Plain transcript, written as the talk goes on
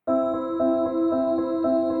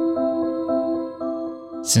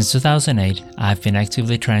Since 2008, I've been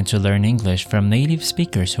actively trying to learn English from native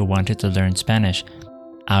speakers who wanted to learn Spanish.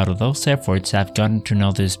 Out of those efforts, I've gotten to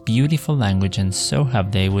know this beautiful language, and so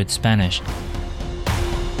have they with Spanish.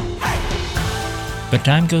 But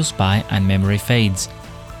time goes by and memory fades.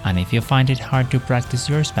 And if you find it hard to practice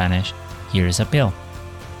your Spanish, here's a pill.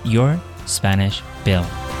 Your Spanish Pill.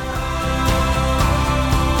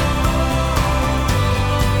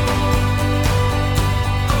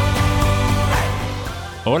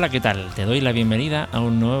 Hola, ¿qué tal? Te doy la bienvenida a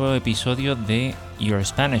un nuevo episodio de Your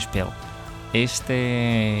Spanish Pill.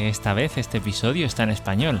 Esta vez este episodio está en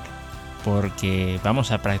español, porque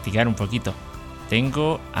vamos a practicar un poquito.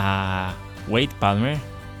 Tengo a Wade Palmer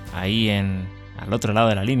ahí al otro lado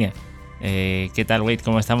de la línea. ¿Qué tal, Wade?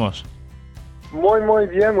 ¿Cómo estamos? Muy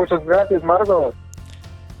bien, muchas gracias, Marcos.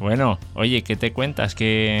 Bueno, oye, ¿qué te cuentas?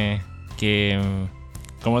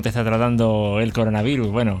 ¿Cómo te está tratando el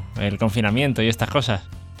coronavirus? Bueno, el confinamiento y estas cosas.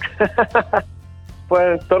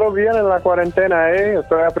 Pues todo bien en la cuarentena, ¿eh?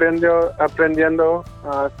 Estoy aprendiendo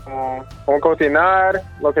a cómo cocinar,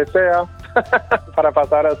 lo que sea, para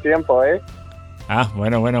pasar el tiempo, ¿eh? Ah,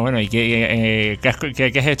 bueno. ¿Y qué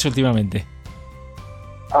has hecho últimamente?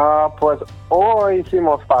 Pues hoy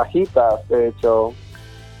hicimos fajitas, de hecho,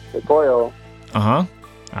 de pollo. Ajá.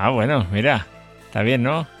 Ah, bueno, mira, está bien,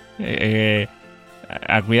 ¿no?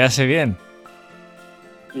 A cuidarse bien.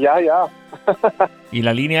 Ya. ¿Y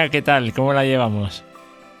la línea qué tal? ¿Cómo la llevamos?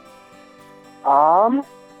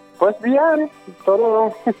 Pues bien,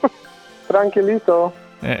 todo tranquilito.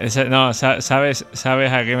 No, ¿sabes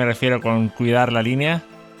a qué me refiero con cuidar la línea?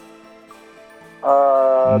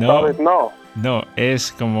 No. Tal vez no. No,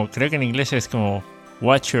 es como, creo que en inglés es como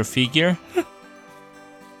watch your figure.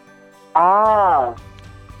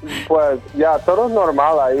 Pues ya, todo es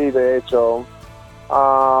normal ahí, de hecho.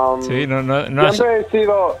 Sí, siempre he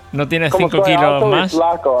sido... ¿No tienes como 5 kilos alto más? Y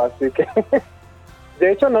flaco, así que...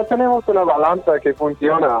 De hecho, no tenemos una balanza que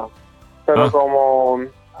funciona. Pero como...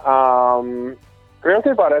 creo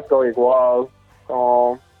que parezco igual.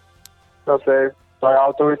 Como... No sé, soy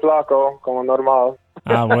alto y flaco, como normal.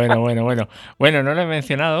 Bueno. Bueno, no lo he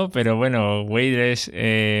mencionado, pero bueno, Wade es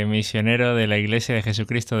misionero de la Iglesia de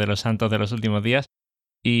Jesucristo de los Santos de los Últimos Días.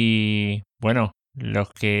 Y bueno, los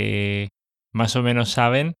que más o menos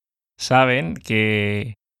saben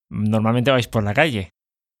que normalmente vais por la calle.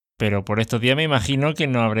 Pero por estos días me imagino que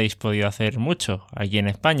no habréis podido hacer mucho, aquí en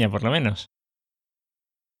España por lo menos.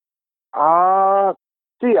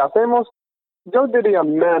 Sí, hacemos, yo diría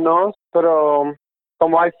menos, pero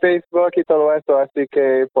como hay Facebook y todo eso, así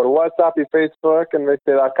que por WhatsApp y Facebook, en vez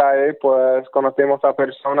de la calle, pues conocemos a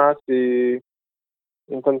personas y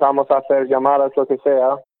intentamos hacer llamadas, lo que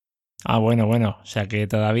sea. Bueno, o sea que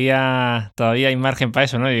todavía hay margen para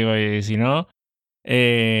eso, ¿no? Digo, y si no,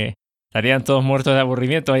 estarían todos muertos de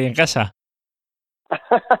aburrimiento ahí en casa.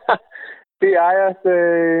 Sí, hay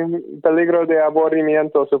ese peligro de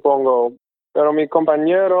aburrimiento, supongo. Pero mi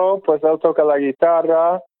compañero, pues él toca la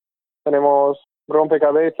guitarra, tenemos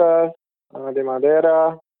rompecabezas de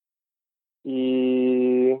madera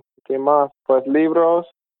y ¿qué más? Pues libros,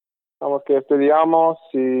 vamos que estudiamos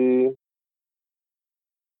y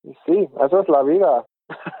sí, eso es la vida.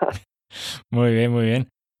 Muy bien.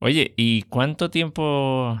 Oye, ¿y cuánto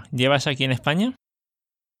tiempo llevas aquí en España?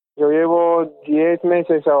 Yo llevo 10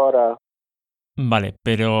 meses ahora. Vale,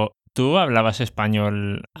 pero ¿tú hablabas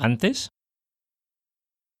español antes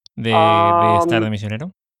de estar de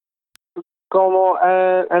misionero? Como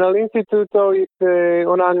en el instituto hice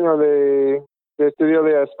un año de estudio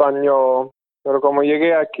de español, pero como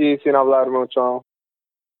llegué aquí sin hablar mucho.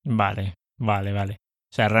 Vale.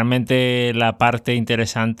 O sea, realmente la parte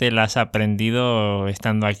interesante la has aprendido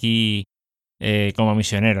estando aquí como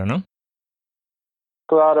misionero, ¿no?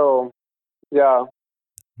 Claro, ya.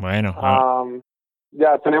 Bueno.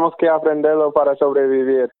 Ya, tenemos que aprenderlo para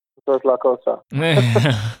sobrevivir. Eso es la cosa.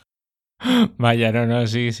 Vaya, no,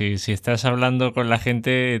 sí. Si estás hablando con la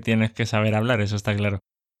gente tienes que saber hablar, eso está claro.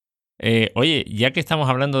 Oye, ya que estamos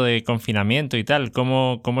hablando de confinamiento y tal,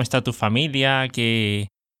 ¿cómo está tu familia? ¿Qué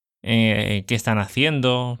están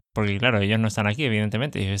haciendo? Porque claro, ellos no están aquí,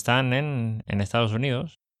 evidentemente, ellos están en Estados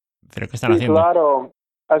Unidos. ¿Pero qué están haciendo? Sí, claro.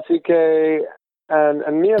 Así que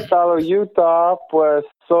en mi estado, Utah, pues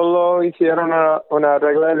solo hicieron una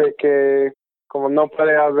regla de que como no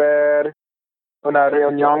puede haber una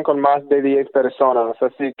reunión con más de 10 personas.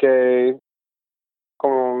 Así que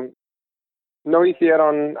como no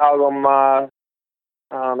hicieron algo más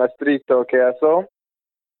estricto que eso.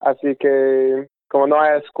 Así que como no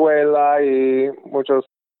hay escuela y muchos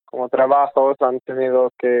como trabajos han tenido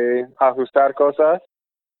que ajustar cosas.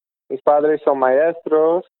 Mis padres son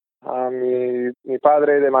maestros mi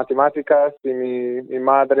padre de matemáticas y mi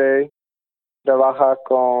madre trabaja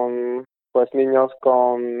con pues niños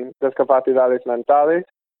con discapacidades mentales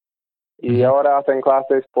y ahora hacen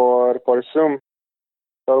clases por Zoom,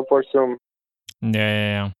 todo por Zoom.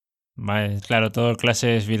 Vale, claro, todo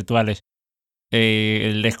clases virtuales.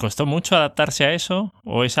 ¿Les costó mucho adaptarse a eso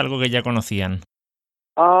o es algo que ya conocían?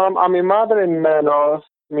 A mi madre menos.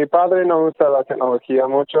 Mi padre no usa la tecnología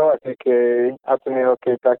mucho, así que ha tenido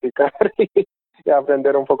que practicar y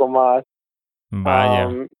aprender un poco más. Vaya.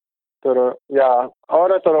 Pero ya,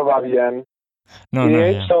 ahora todo va bien. No, Y no,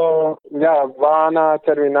 de ya. hecho, ya van a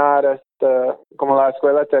terminar, como la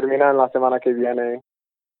escuela termina en la semana que viene.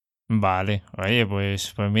 Vale. Oye,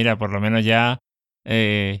 pues mira, por lo menos ya...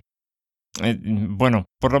 bueno,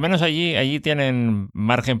 por lo menos allí tienen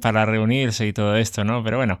margen para reunirse y todo esto, ¿no?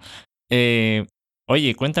 Pero bueno.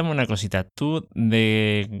 Oye, cuéntame una cosita. Tú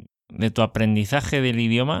de tu aprendizaje del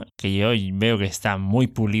idioma, que yo veo que está muy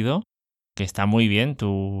pulido, que está muy bien,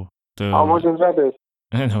 Muchas gracias.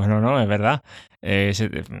 No, es verdad.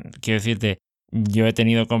 Quiero decirte, yo he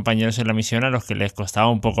tenido compañeros en la misión a los que les costaba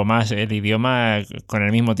un poco más el idioma con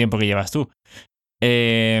el mismo tiempo que llevas tú.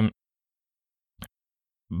 Eh,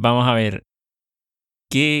 Vamos a ver,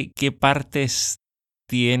 ¿qué partes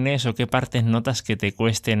tienes o qué partes notas que te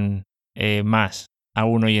cuesten más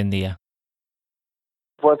aún hoy en día?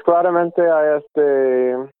 Pues claramente hay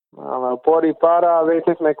por y para, a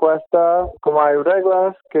veces me cuesta, como hay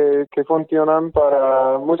reglas que funcionan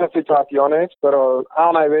para muchas situaciones, pero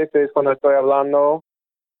aún hay veces cuando estoy hablando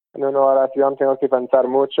en una oración tengo que pensar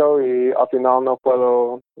mucho y al final no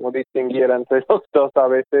puedo como distinguir entre los dos a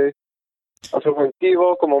veces. El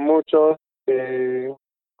subjuntivo, como muchos,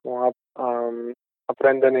 como,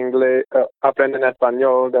 aprenden inglés, aprenden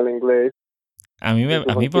español del inglés, el A mí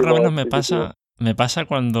por lo subjuntivo menos es difícil. me pasa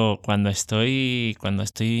cuando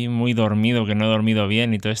estoy muy dormido, que no he dormido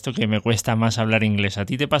bien y todo esto, que me cuesta más hablar inglés. ¿A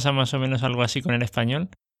ti te pasa más o menos algo así con el español?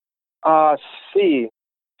 Ah, sí,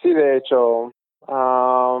 sí, de hecho.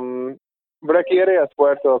 Am, requiere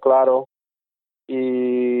esfuerzo, claro.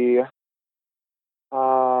 Y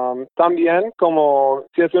también como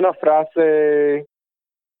si es una frase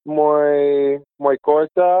muy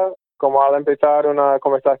corta, como al empezar una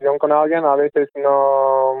conversación con alguien, a veces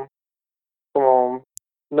como,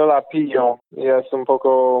 no la pillo y es un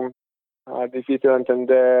poco difícil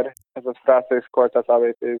entender esas frases cortas a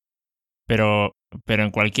veces. Pero, pero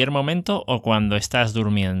en cualquier momento o cuando estás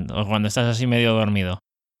durmiendo, o cuando estás así medio dormido.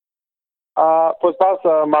 Pues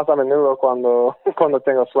pasa más a menudo cuando, cuando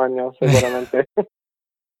tengo sueños, seguramente.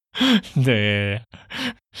 De...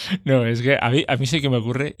 No, es que a mí sí que me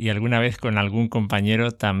ocurre y alguna vez con algún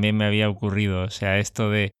compañero también me había ocurrido. O sea, esto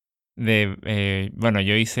bueno,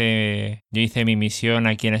 yo hice mi misión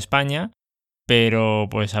aquí en España, pero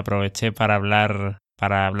pues aproveché para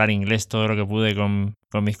hablar inglés todo lo que pude con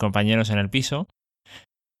mis compañeros en el piso.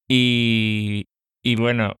 Y, y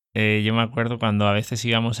bueno, yo me acuerdo cuando a veces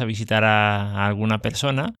íbamos a visitar a alguna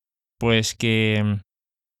persona, pues que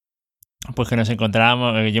pues que nos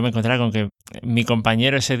encontrábamos, yo me encontraba con que mi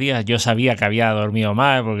compañero ese día yo sabía que había dormido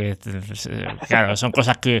mal, porque claro, son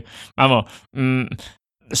cosas que, vamos,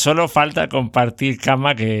 solo falta compartir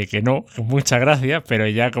cama, que no, muchas gracias, pero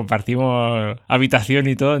ya compartimos habitación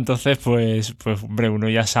y todo, entonces pues hombre, uno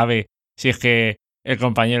ya sabe si es que el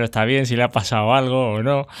compañero está bien, si le ha pasado algo o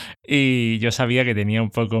no, y yo sabía que tenía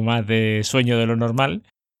un poco más de sueño de lo normal.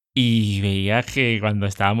 Y veía que cuando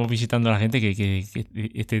estábamos visitando a la gente que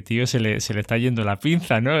este tío se le está yendo la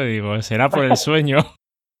pinza, ¿no? Digo, será por el sueño.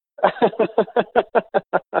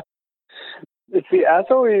 Sí,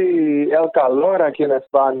 eso y el calor aquí en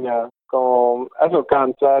España, como eso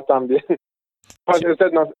cansa también. Pues Sí.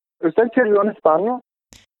 ¿usted sirvió en España?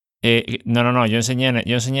 No, yo enseñé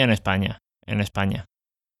en España.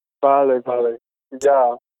 Vale, vale,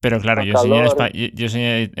 ya, Pero claro, el calor. yo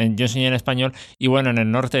enseñé en español y bueno, en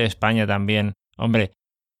el norte de España también. Hombre,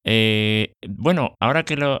 bueno, ahora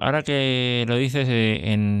que lo dices,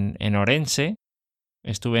 en Orense,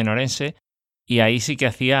 estuve en Orense y ahí sí que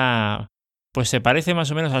hacía, pues se parece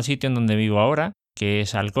más o menos al sitio en donde vivo ahora, que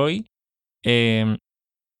es Alcoy, eh,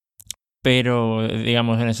 pero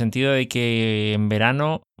digamos en el sentido de que en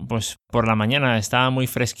verano, pues por la mañana estaba muy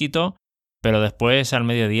fresquito, pero después al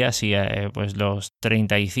mediodía sí, pues los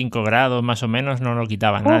 35 grados más o menos no lo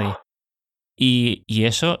quitaba Uf, nadie. Y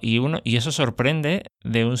eso sorprende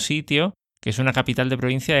de un sitio que es una capital de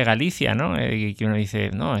provincia de Galicia, ¿no? Que uno dice,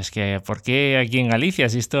 no, es que ¿por qué aquí en Galicia?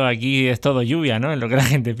 Si esto aquí es todo lluvia, ¿no? Es lo que la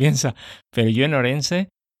gente piensa. Pero yo en Orense,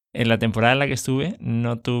 en la temporada en la que estuve,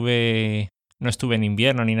 no estuve en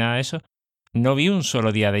invierno ni nada de eso, no vi un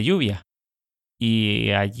solo día de lluvia.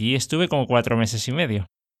 y allí estuve como 4 meses y medio.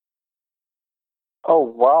 Oh,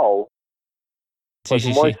 wow. Sí, Pues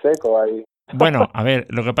sí, muy sí. seco ahí. Bueno, a ver,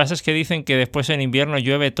 lo que pasa es que dicen que después en invierno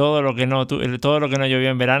llueve todo lo que no llovió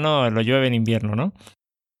en verano, lo llueve en invierno, ¿no?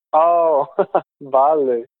 Oh,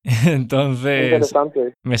 vale. Entonces,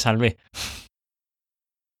 Interesante. me salvé.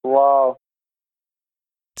 Wow.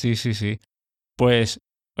 Sí, sí, sí. Pues,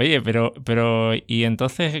 oye, y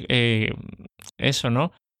entonces, eso,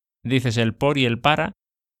 ¿no? Dices el por y el para.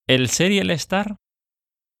 ¿El ser y el estar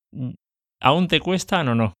mm, aún te cuestan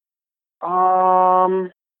o no? Um,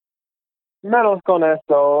 Menos con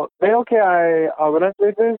esto. Veo que hay algunas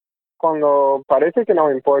veces cuando parece que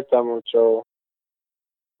no importa mucho.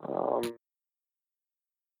 Um,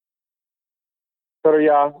 pero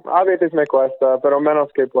ya, a veces me cuesta, pero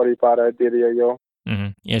menos que por y para, diría yo.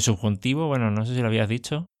 Ujú. Y el subjuntivo, bueno, no sé si lo habías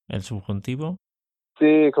dicho. El subjuntivo.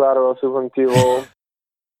 Sí, claro, subjuntivo.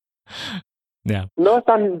 Ya. No es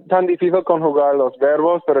tan difícil conjugar los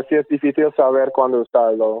verbos, pero sí es difícil saber cuándo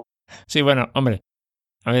usarlo. Sí, bueno, hombre.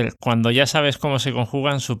 A ver, cuando ya sabes cómo se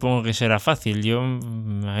conjugan, supongo que será fácil. Yo,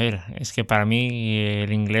 a ver, es que para mí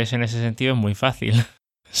el inglés en ese sentido es muy fácil.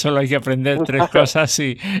 Solo hay que aprender 3 cosas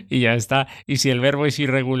y ya está. Y si el verbo es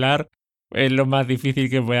irregular, es lo más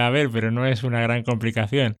difícil que puede haber, pero no es una gran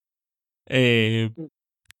complicación. Eh,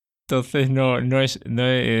 entonces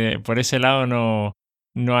por ese lado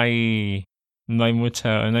no hay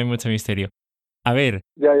mucho misterio. A ver,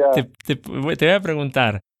 Ya, ya. te voy a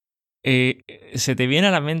preguntar. ¿Se te viene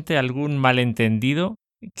a la mente algún malentendido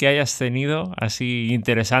que hayas tenido así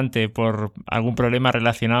interesante por algún problema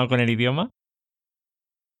relacionado con el idioma?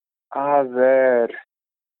 A ver.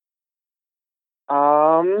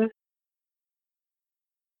 Um,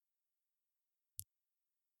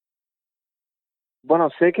 bueno,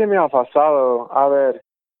 sé que me ha pasado. A ver,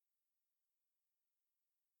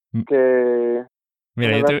 M- que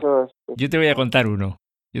Mira, un evento yo te voy a contar uno.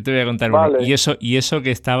 Yo te voy a contar uno. Vale. Y eso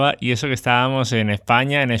que estábamos en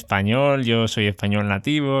España, en español, yo soy español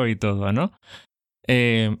nativo y todo, ¿no?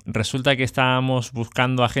 Resulta que estábamos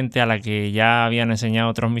buscando a gente a la que ya habían enseñado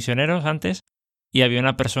otros misioneros antes y había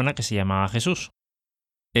una persona que se llamaba Jesús.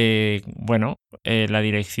 Bueno, la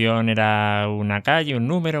dirección era una calle, un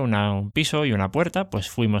número, un piso y una puerta. Pues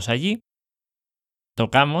fuimos allí,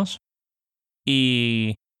 tocamos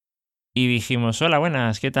y, y dijimos, hola,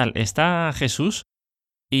 buenas, ¿qué tal? ¿Está Jesús?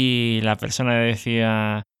 Y la persona dijo,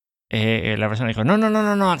 no, no, no,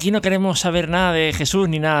 no, no, aquí no queremos saber nada de Jesús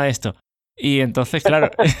ni nada de esto. Y entonces, claro,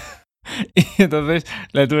 y entonces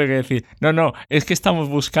le tuve que decir, no, no, es que estamos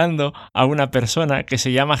buscando a una persona que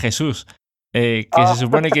se llama Jesús, que se Ah,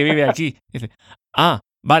 supone que vive aquí. Y dice, ah,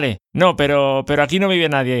 vale, no, pero aquí no vive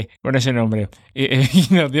nadie con ese nombre. Y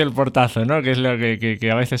nos dio el portazo, ¿no? Que es lo que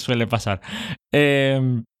a veces suele pasar.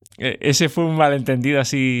 Ese fue un malentendido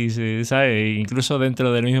así, ¿sabes? Incluso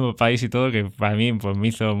dentro del mismo país y todo, que para mí pues, me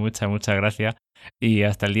hizo mucha, mucha gracia. Y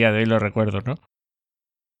hasta el día de hoy lo recuerdo, ¿no?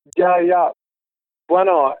 ya, ya.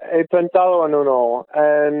 Bueno, he pensado en uno.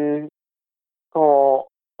 En como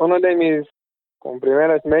uno de mis como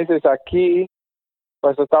primeros meses aquí,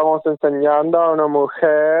 pues estábamos enseñando a una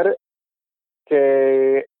mujer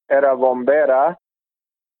que era bombera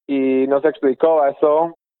y nos explicó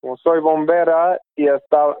eso. Como soy bombera y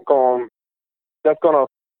estaba como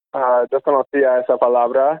desconocía esa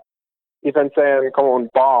palabra y pensé en como un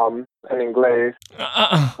bomb en inglés,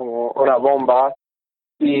 como una bomba.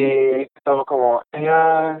 Y estaba como,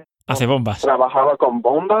 ella Hace bombas. trabajaba con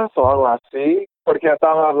bombas o algo así, porque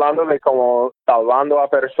estaban hablando de como salvando a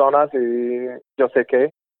personas y yo sé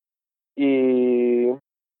qué. Y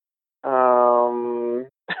um,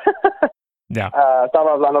 Ya.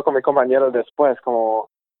 estaba hablando con mi compañero después, como,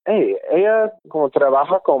 hey, ella como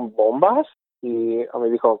trabaja con bombas y me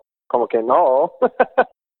dijo, como que no,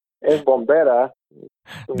 es bombera,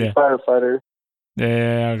 un Ya. firefighter.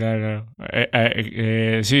 Claro, claro.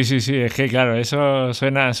 Sí, sí, sí, es que claro, eso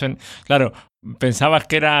Claro, pensabas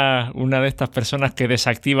que era una de estas personas que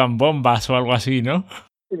desactivan bombas o algo así, ¿no?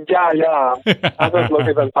 Ya, ya, eso es lo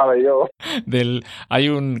que pensaba yo.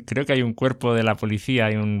 Creo que hay un cuerpo de la policía,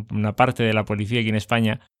 una parte de la policía aquí en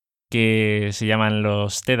España que se llaman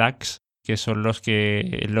los TEDx, que son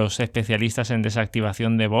los especialistas en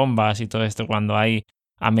desactivación de bombas y todo esto cuando hay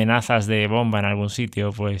amenazas de bomba en algún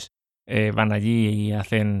sitio, pues van allí y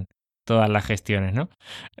hacen todas las gestiones, ¿no?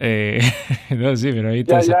 Eh, no, sí, pero ahí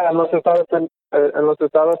Ya, ya, en los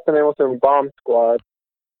estados tenemos un bomb squad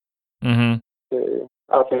Ujú. que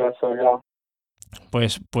hace eso, ya.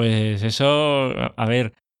 Pues eso, a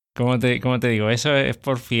ver, cómo te digo? Eso es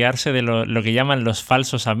por fiarse de lo que llaman los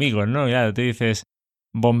falsos amigos, ¿no? Ya te dices,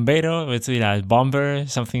 bombero, tú dirás bomber,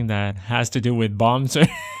 something that has to do with bombs.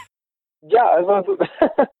 Ya, eso es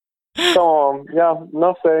como, ya,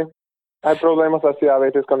 no sé. Hay problemas así a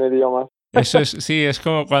veces con idiomas. Eso es, sí, es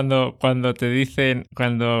como cuando te dicen,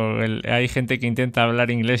 hay gente que intenta hablar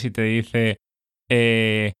inglés y te dice,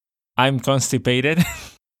 I'm constipated,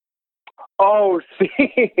 Oh, sí.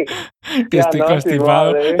 que Ya, estoy no es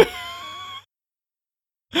constipado. igual, ¿eh?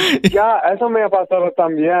 Ya, eso me ha pasado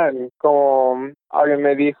también. Como alguien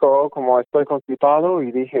me dijo, como estoy constipado,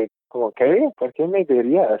 y dije, como, ¿qué? ¿Por qué me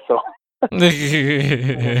diría eso?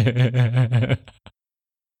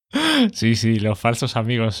 Sí, sí, los falsos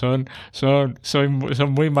amigos son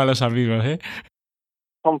muy malos amigos, ¿eh?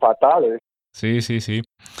 Son fatales. Sí, sí, sí.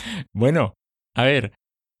 Bueno, a ver,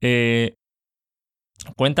 eh,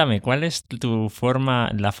 cuéntame, ¿cuál es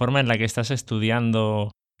la forma en la que estás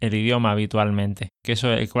estudiando el idioma habitualmente?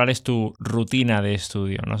 ¿Cuál es tu rutina de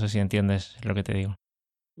estudio? No sé si entiendes lo que te digo.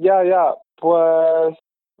 Ya, pues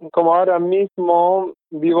como ahora mismo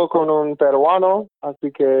vivo con un peruano,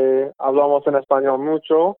 así que hablamos en español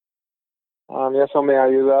mucho, y eso me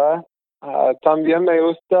ayuda. También me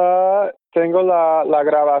gusta, tengo la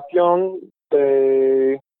grabación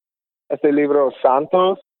de este libro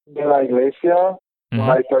Santos de la Iglesia,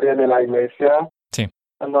 la historia de la Iglesia. Sí.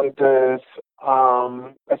 Entonces,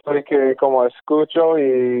 estoy que como escucho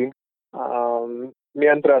y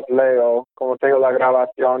mientras leo, como tengo la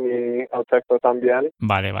grabación y el texto también,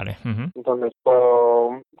 Vale, vale. entonces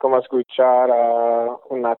puedo como escuchar a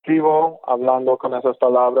un nativo hablando con esas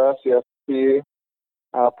palabras y así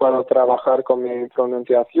puedo trabajar con mi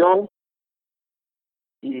pronunciación.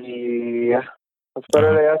 Y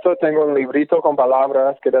después de eso tengo un librito con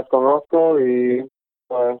palabras que desconozco y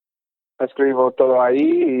pues escribo todo ahí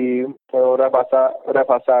y puedo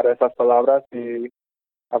repasar esas palabras y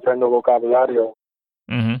aprendo vocabulario.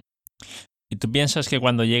 ¿Y tú piensas que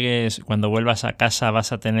cuando vuelvas a casa,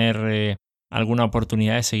 vas a tener alguna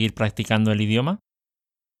oportunidad de seguir practicando el idioma?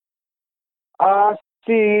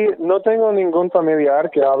 Sí, no tengo ningún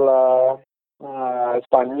familiar que habla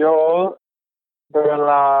español, pero en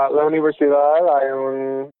la universidad hay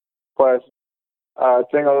pues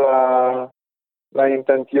tengo la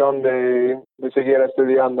intención de seguir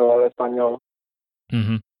estudiando el español.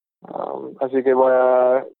 Así que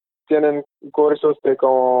tienen cursos de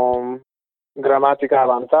como gramática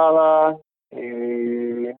avanzada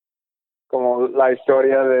y como la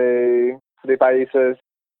historia de países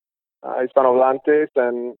hispanohablantes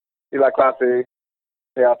y la clase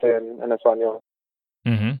se hace en español.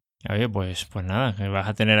 Oye, pues nada, que vas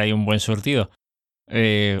a tener ahí un buen surtido.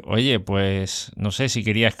 Oye, pues no sé si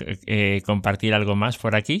querías compartir algo más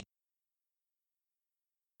por aquí.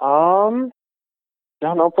 Ya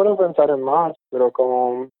no puedo pensar en más, pero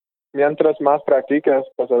como mientras más practicas,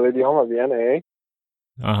 pues el idioma viene, ¿eh?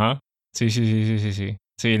 Ajá. Sí. Sí,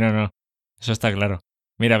 no. Eso está claro.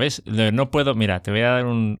 Mira, ¿ves? No puedo. Mira, te voy a dar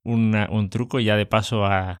un truco ya de paso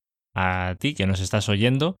a ti que nos estás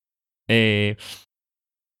oyendo. Por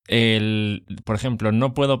ejemplo,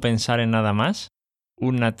 no puedo pensar en nada más.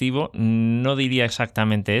 Un nativo no diría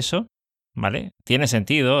exactamente eso, ¿vale? Tiene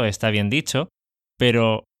sentido, está bien dicho,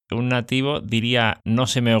 pero un nativo diría no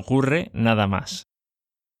se me ocurre nada más.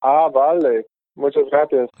 Vale. Muchas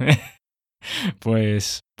gracias.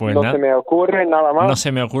 Pues no nada. se me ocurre nada más. No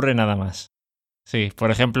se me ocurre nada más. Sí, por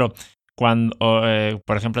ejemplo,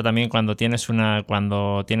 también cuando tienes una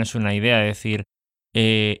idea, es decir,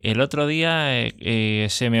 el otro día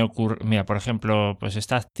se me ocurrió, mira, por ejemplo, pues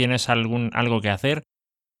tienes algo que hacer,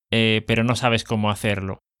 pero no sabes cómo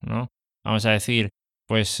hacerlo, ¿no? Vamos a decir,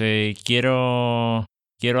 pues quiero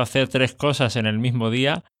hacer 3 cosas en el mismo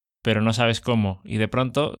día, pero no sabes cómo, y de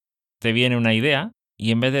pronto te viene una idea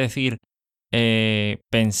y en vez de decir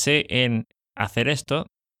pensé en hacer esto,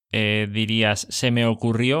 dirías se me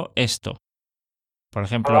ocurrió esto. Por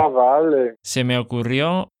ejemplo, Vale. se me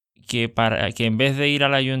ocurrió que en vez de ir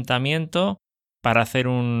al ayuntamiento para hacer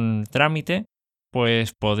un trámite,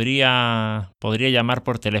 pues podría llamar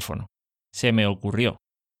por teléfono. Se me ocurrió.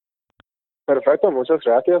 Perfecto, muchas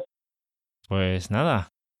gracias. Pues nada,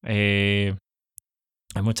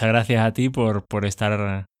 muchas gracias a ti por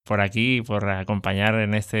estar por aquí, por acompañar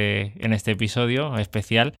en este episodio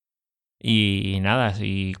especial. Y nada,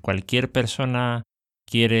 si cualquier persona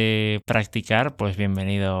quiere practicar, pues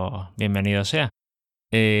bienvenido sea.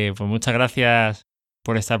 Pues muchas gracias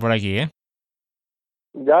por estar por aquí, ¿eh?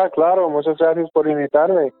 Ya, claro, muchas gracias por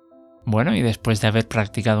invitarme. Bueno, y después de haber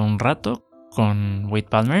practicado un rato con Wade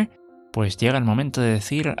Palmer, pues llega el momento de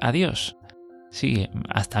decir adiós. Sí,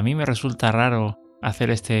 hasta a mí me resulta raro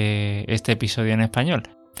hacer este episodio en español,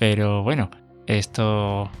 pero bueno,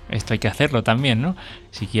 esto hay que hacerlo también, ¿no?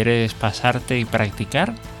 Si quieres pasarte y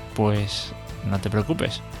practicar, pues no te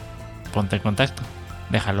preocupes, ponte en contacto,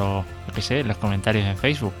 déjalo, lo que sé, en los comentarios en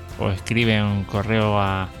Facebook o escribe un correo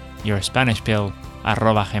a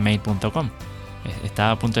yourspanishpill@gmail.com.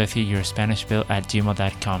 Estaba a punto de decir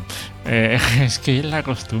yourspanishpill@gmail.com. Es que es la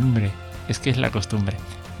costumbre.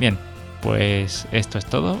 Bien, pues esto es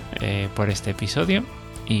todo por este episodio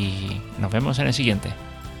y nos vemos en el siguiente.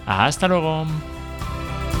 ¡Hasta luego!